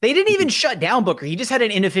 They didn't even shut down Booker. He just had an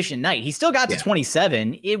inefficient night. He still got to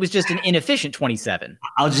 27. It was just an inefficient 27.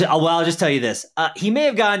 I'll just tell you this. He may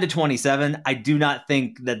have gotten to 27. I do not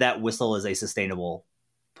think that whistle is a sustainable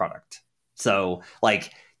product. So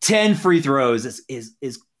like 10 free throws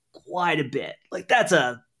is quite a bit. Like that's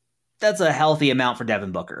a healthy amount for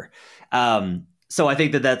Devin Booker. So I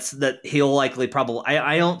think that he'll likely probably.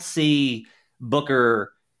 I don't see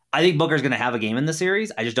Booker. I think Booker's going to have a game in the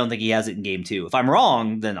series. I just don't think he has it in game 2. If I'm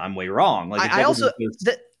wrong, then I'm way wrong. Like I also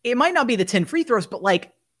it might not be the 10 free throws, but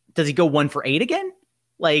like, does he go 1 for 8 again?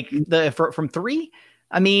 Like from 3?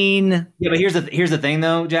 I mean, yeah. But here's the thing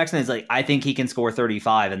though, Jackson, is like I think he can score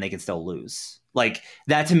 35 and they can still lose. Like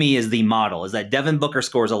that to me is the model. Is that Devin Booker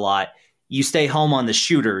scores a lot. You stay home on the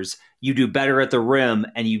shooters. You do better at the rim,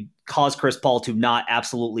 and you cause Chris Paul to not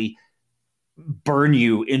absolutely burn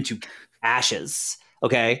you into ashes.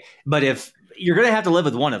 Okay. But if you're going to have to live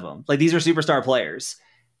with one of them, like these are superstar players,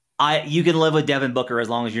 you can live with Devin Booker as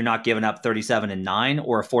long as you're not giving up 37 and 9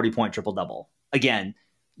 or a 40-point triple double. Again,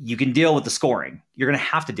 you can deal with the scoring. You're going to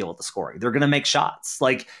have to deal with the scoring. They're going to make shots.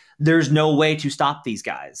 Like there's no way to stop these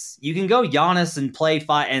guys. You can go Giannis and play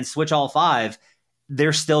 5 and switch all 5.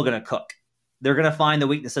 They're still going to cook. They're going to find the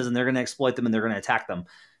weaknesses and they're going to exploit them and they're going to attack them.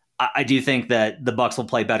 I do think that the Bucks will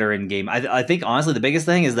play better in game. I think honestly, the biggest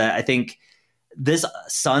thing is that I think this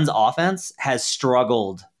Suns offense has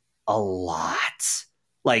struggled a lot,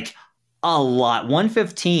 like a lot.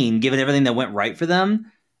 115, given everything that went right for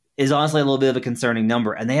them, is honestly a little bit of a concerning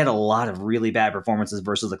number. And they had a lot of really bad performances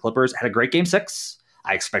versus the Clippers. Had a great game 6.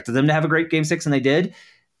 I expected them to have a great game 6, and they did.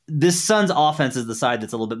 This Suns offense is the side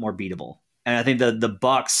that's a little bit more beatable. And I think the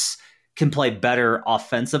Bucks can play better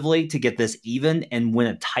offensively to get this even and win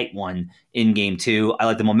a tight one in game 2. I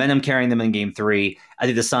like the momentum carrying them in game 3. I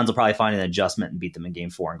think the Suns will probably find an adjustment and beat them in game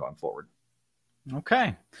 4 and going forward.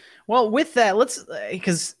 Okay. Well, with that,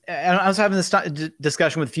 because I was having this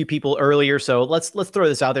discussion with a few people earlier, so let's throw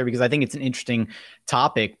this out there because I think it's an interesting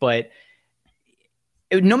topic. But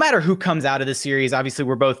no matter who comes out of the series, obviously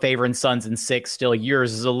we're both favoring Suns in 6 still.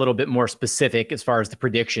 Yours is a little bit more specific as far as the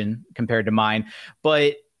prediction compared to mine.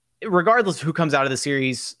 But regardless of who comes out of the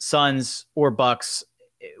series, Suns or Bucks,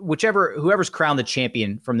 whoever's crowned the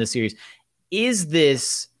champion from this series, is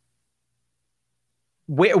this...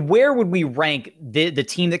 Where would we rank the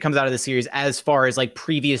team that comes out of the series as far as like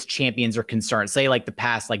previous champions are concerned? Say like the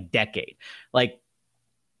past like decade, like,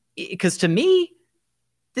 because to me,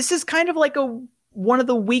 this is kind of like one of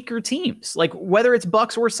the weaker teams. Like whether it's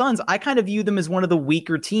Bucks or Suns, I kind of view them as one of the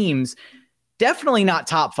weaker teams. Definitely not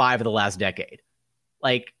top 5 of the last decade.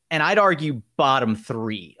 Like, and I'd argue bottom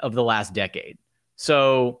 3 of the last decade.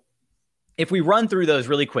 So if we run through those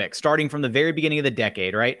really quick, starting from the very beginning of the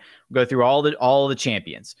decade, right? We'll go through all the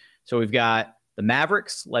champions. So we've got the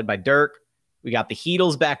Mavericks led by Dirk. We got the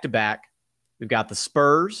Heatles back-to-back. We've got the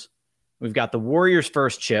Spurs. We've got the Warriors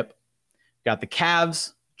first chip. We've got the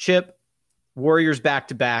Cavs chip, Warriors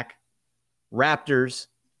back-to-back, Raptors,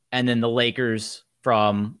 and then the Lakers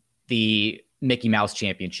from the Mickey Mouse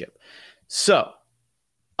Championship. So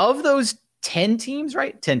of those 10 teams,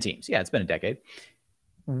 right? 10 teams. Yeah, it's been a decade.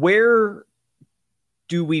 Where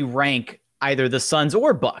do we rank either the Suns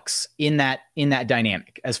or Bucks in that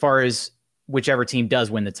dynamic as far as whichever team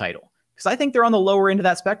does win the title? Because I think they're on the lower end of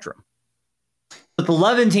that spectrum. But the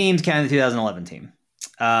 11 teams count the 2011 team.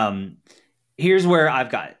 Here's where I've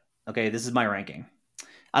got it. Okay, this is my ranking.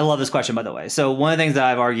 I love this question, by the way. So one of the things that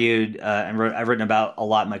I've argued and I've written about a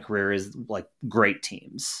lot in my career is like great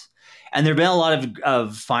teams. And there have been a lot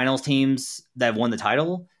of finals teams that have won the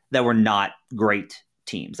title that were not great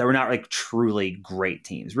teams, that were not like truly great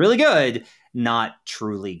teams. Really good, not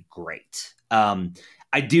truly great.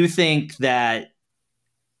 I do think that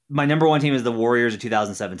my number 1 team is the Warriors of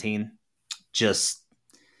 2017.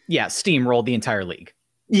 Steamrolled the entire league.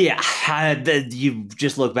 Yeah, you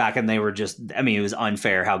just look back and they were it was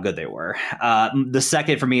unfair how good they were. The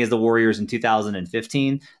second for me is the Warriors in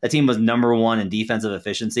 2015. That team was number 1 in defensive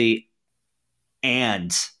efficiency,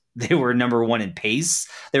 and they were number 1 in pace.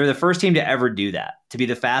 They were the first team to ever do that, to be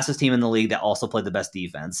the fastest team in the league that also played the best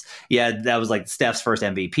defense. Yeah, that was like Steph's first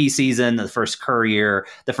MVP season, the first Curry year,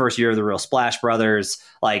 the first year of the real Splash Brothers.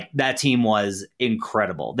 Like, that team was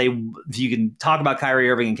incredible. You can talk about Kyrie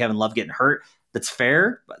Irving and Kevin Love getting hurt. That's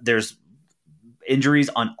fair. But there's injuries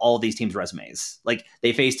on all these teams' resumes. Like,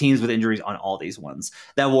 they face teams with injuries on all these ones.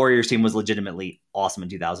 That Warriors team was legitimately awesome in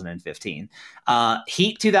 2015.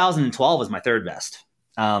 Heat 2012 was my third best.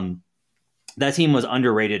 That team was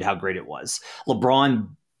underrated how great it was. LeBron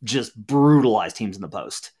just brutalized teams in the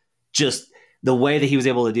post. Just the way that he was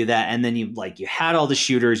able to do that. And then you had all the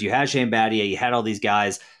shooters, you had Shane Battier, you had all these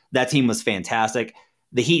guys. That team was fantastic.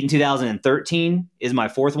 The Heat in 2013 is my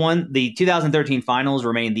 4th one. The 2013 finals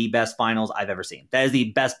remain the best finals I've ever seen. That is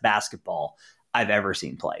the best basketball I've ever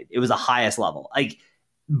seen played. It was the highest level. Like,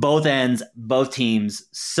 both ends, both teams,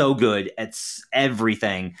 so good at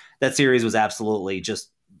everything. That series was absolutely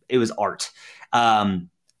it was art.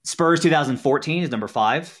 Spurs 2014 is number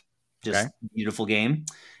 5. Beautiful game.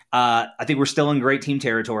 I think we're still in great team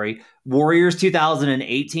territory. Warriors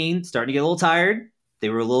 2018, starting to get a little tired. They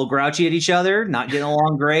were a little grouchy at each other, not getting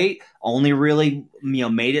along great. Only really,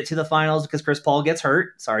 made it to the finals because Chris Paul gets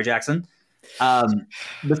hurt. Sorry, Jackson.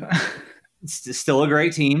 It's still a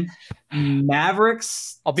great team.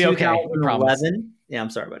 Mavericks. I'll be okay. I promise. Yeah, I'm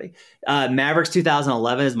sorry, buddy. Mavericks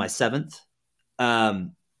 2011 is my 7th.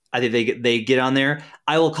 I think they get on there.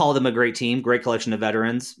 I will call them a great team, great collection of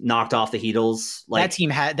veterans, knocked off the Heatles. That team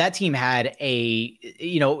had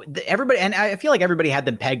everybody, and I feel like everybody had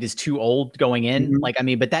them pegged as too old going in.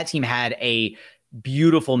 Mm-hmm. But that team had a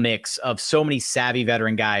beautiful mix of so many savvy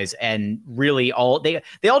veteran guys, and really they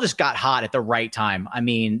all just got hot at the right time. I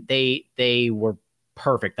mean, they were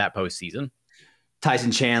perfect that postseason.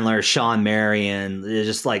 Tyson Chandler, Sean Marion,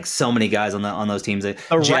 just like so many guys on those teams. The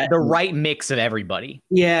right mix of everybody.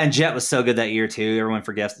 Yeah, and Jet was so good that year too. Everyone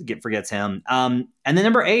forgets him. And then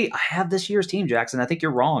number 8, I have this year's team, Jackson. I think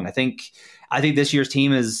you're wrong. I think this year's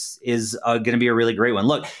team is going to be a really great one.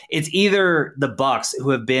 Look, it's either the Bucks,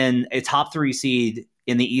 who have been a top 3 seed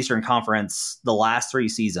in the Eastern Conference the last 3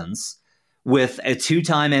 seasons, with a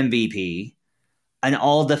 2-time MVP, an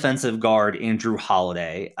all-defensive guard in Drew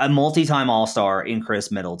Holiday, a multi-time All-Star in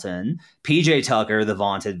Chris Middleton, PJ Tucker, the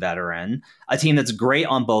vaunted veteran, a team that's great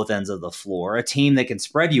on both ends of the floor, a team that can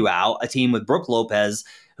spread you out, a team with Brook Lopez,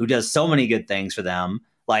 who does so many good things for them.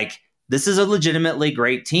 Like, this is a legitimately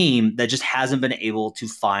great team that just hasn't been able to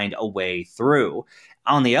find a way through.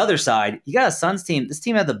 On the other side, you got a Suns team. This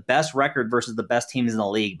team had the best record versus the best teams in the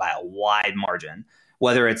league by a wide margin.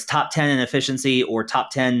 Whether it's top 10 in efficiency or top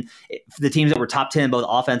 10, the teams that were top 10 in both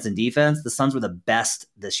offense and defense, the Suns were the best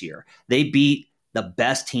this year. They beat the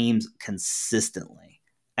best teams consistently.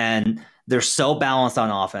 And they're so balanced on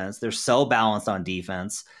offense. They're so balanced on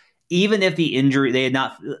defense. Even if the injury, they had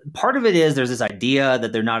not, part of it is there's this idea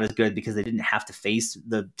that they're not as good because they didn't have to face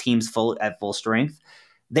the teams at full strength.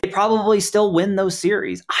 They probably still win those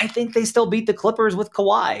series. I think they still beat the Clippers with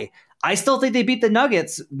Kawhi. I still think they beat the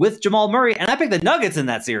Nuggets with Jamal Murray, and I picked the Nuggets in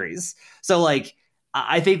that series. So, like,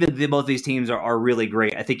 I think that both these teams are really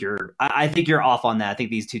great. I think you're off on that. I think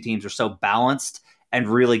these two teams are so balanced and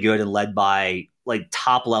really good and led by like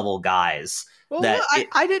top level guys. Well,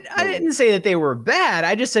 I didn't say that they were bad.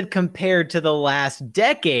 I just said compared to the last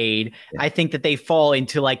decade, I think that they fall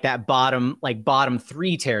into like that bottom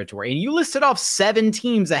 3 territory. And you listed off 7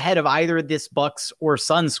 teams ahead of either this Bucks or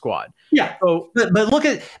Suns squad. Yeah. So, but look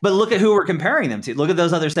at who we're comparing them to. Look at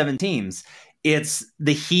those other 7 teams. It's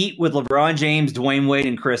the Heat with LeBron James, Dwayne Wade,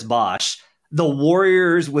 and Chris Bosh. The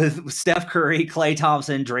Warriors with Steph Curry, Klay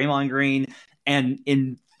Thompson, Draymond Green, and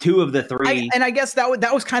in 2 of the 3. I guess that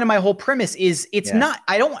was kind of my whole premise is it's not,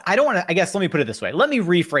 I don't want to, I guess, let me put it this way. Let me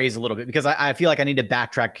rephrase a little bit because I feel like I need to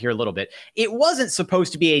backtrack here a little bit. It wasn't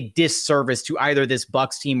supposed to be a disservice to either this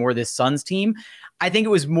Bucks team or this Suns team. I think it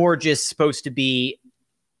was more just supposed to be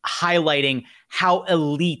highlighting how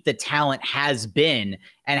elite the talent has been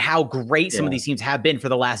and how great some of these teams have been for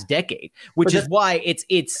the last decade, which is why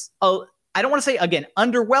I don't want to say, again,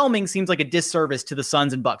 underwhelming seems like a disservice to the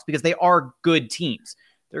Suns and Bucks because they are good teams.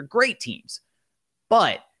 They're great teams,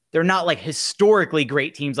 but they're not like historically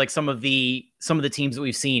great teams like some of the teams that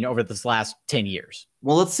we've seen over this last 10 years.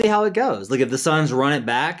 Well, let's see how it goes. Like if the Suns run it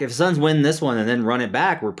back, if the Suns win this one and then run it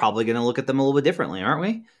back, we're probably going to look at them a little bit differently, aren't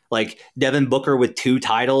we? Like Devin Booker with 2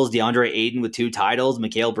 titles, DeAndre Ayton with 2 titles,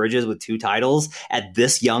 Mikal Bridges with 2 titles at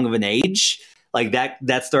this young of an age. Like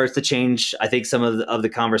that starts to change, I think, some of the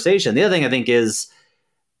conversation. The other thing I think is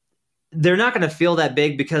they're not going to feel that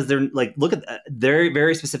big because they're like, very,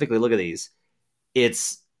 very specifically, look at these.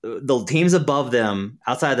 It's the teams above them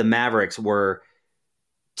outside of the Mavericks were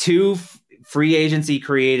 2 free agency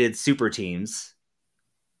created super teams.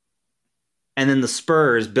 And then the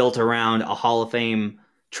Spurs built around a Hall of Fame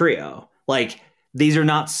trio. Like these are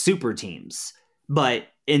not super teams, but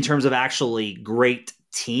in terms of actually great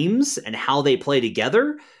teams and how they play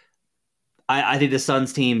together, I think the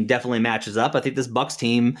Suns team definitely matches up. I think this Bucks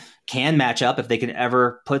team can match up if they can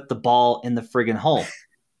ever put the ball in the friggin' hole.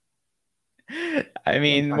 I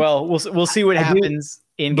mean, well, we'll see what happens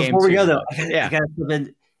in game 2. Before we go, though,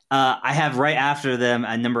 I have right after them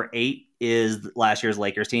at number 8 is last year's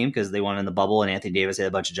Lakers team because they won in the bubble and Anthony Davis hit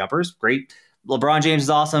a bunch of jumpers. Great. LeBron James is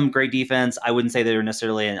awesome. Great defense. I wouldn't say they're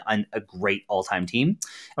necessarily a great all-time team.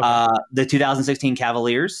 Okay. The 2016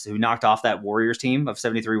 Cavaliers, who knocked off that Warriors team of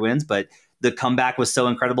 73 wins, but the comeback was so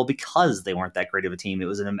incredible because they weren't that great of a team. It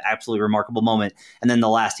was an absolutely remarkable moment. And then the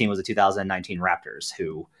last team was the 2019 Raptors,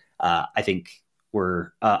 who I think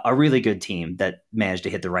were a really good team that managed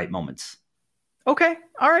to hit the right moments. Okay.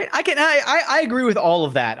 All right. I agree with all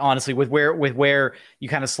of that, honestly, with where you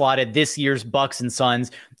kind of slotted this year's Bucks and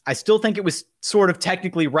Suns. I still think it was sort of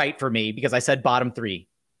technically right for me because I said bottom 3.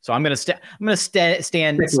 So I'm going to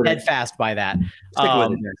stand steadfast by that. Stick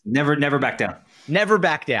with it. Never back down. Never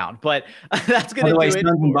back down. But that's going to do it. Suns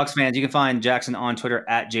and Bucks fans, you can find Jackson on Twitter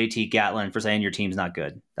at JT Gatlin for saying your team's not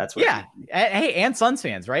good. That's what. Yeah. Hey, and Suns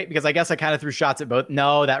fans, right? Because I guess I kind of threw shots at both.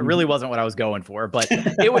 No, that really wasn't what I was going for. But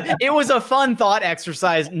it was a fun thought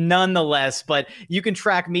exercise nonetheless. But you can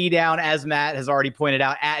track me down, as Matt has already pointed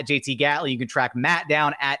out, at JT Gatlin. You can track Matt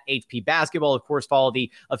down at HP Basketball. Of course, follow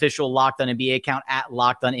the official Locked On NBA account at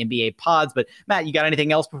Locked On NBA Pods. But Matt, you got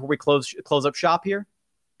anything else before we close up shop here?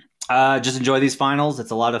 Just enjoy these finals.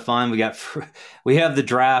 It's a lot of fun. We have the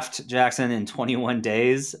draft, Jackson, in 21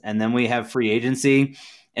 days, and then we have free agency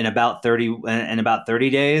in about 30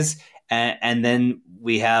 days, and then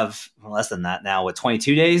we have less than that now. With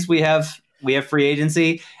 22 days, we have free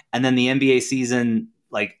agency, and then the NBA season,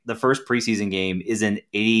 like the first preseason game, is in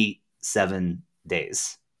 87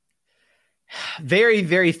 days. Very,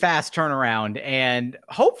 very fast turnaround. And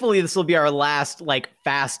hopefully this will be our last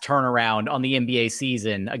fast turnaround on the NBA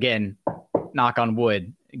season. Again, knock on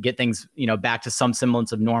wood. get things, back to some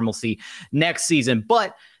semblance of normalcy next season.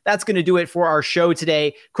 But that's going to do it for our show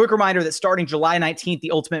today. Quick reminder that starting July 19th, the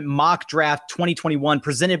Ultimate Mock Draft 2021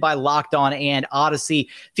 presented by Locked On and Odyssey,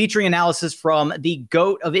 featuring analysis from the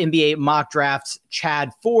GOAT of NBA mock drafts,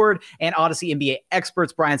 Chad Ford, and Odyssey NBA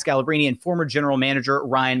experts, Brian Scalabrine, and former general manager,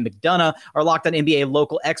 Ryan McDonough. Our Locked On NBA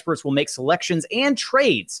local experts will make selections and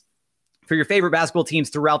trades for your favorite basketball teams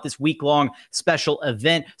throughout this week-long special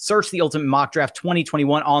event. Search the Ultimate Mock Draft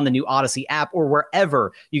 2021 on the new Odyssey app or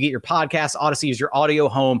wherever you get your podcasts. Odyssey is your audio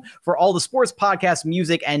home for all the sports, podcasts,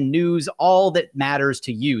 music, and news, all that matters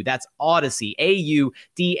to you. That's Odyssey,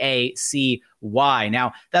 AUDACY.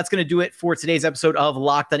 Now, that's going to do it for today's episode of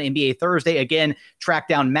Locked On NBA Thursday. Again, track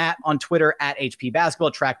down Matt on Twitter at HP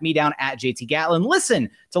Basketball. Track me down at JT Gatlin. Listen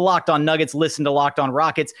to Locked On Nuggets. Listen to Locked On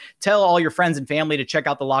Rockets. Tell all your friends and family to check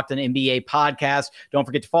out the Locked On NBA podcast. Don't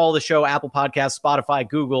forget to follow the show, Apple Podcasts, Spotify,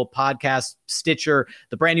 Google Podcasts, Stitcher,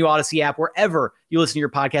 the brand new Odyssey app, wherever you listen to your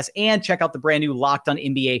podcast, and check out the brand new Locked On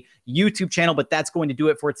NBA YouTube channel. But that's going to do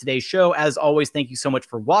it for today's show. As always, thank you so much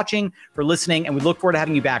for watching, for listening, and we look forward to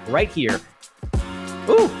having you back right here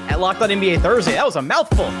at Locked On NBA Thursday. That was a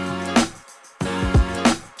mouthful.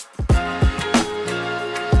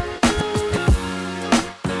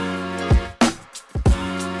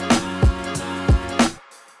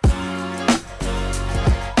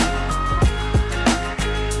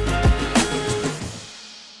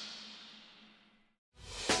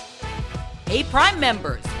 Hey, Prime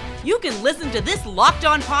members, you can listen to this Locked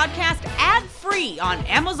On podcast ad-free on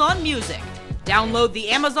Amazon Music. Download the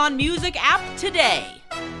Amazon Music app today.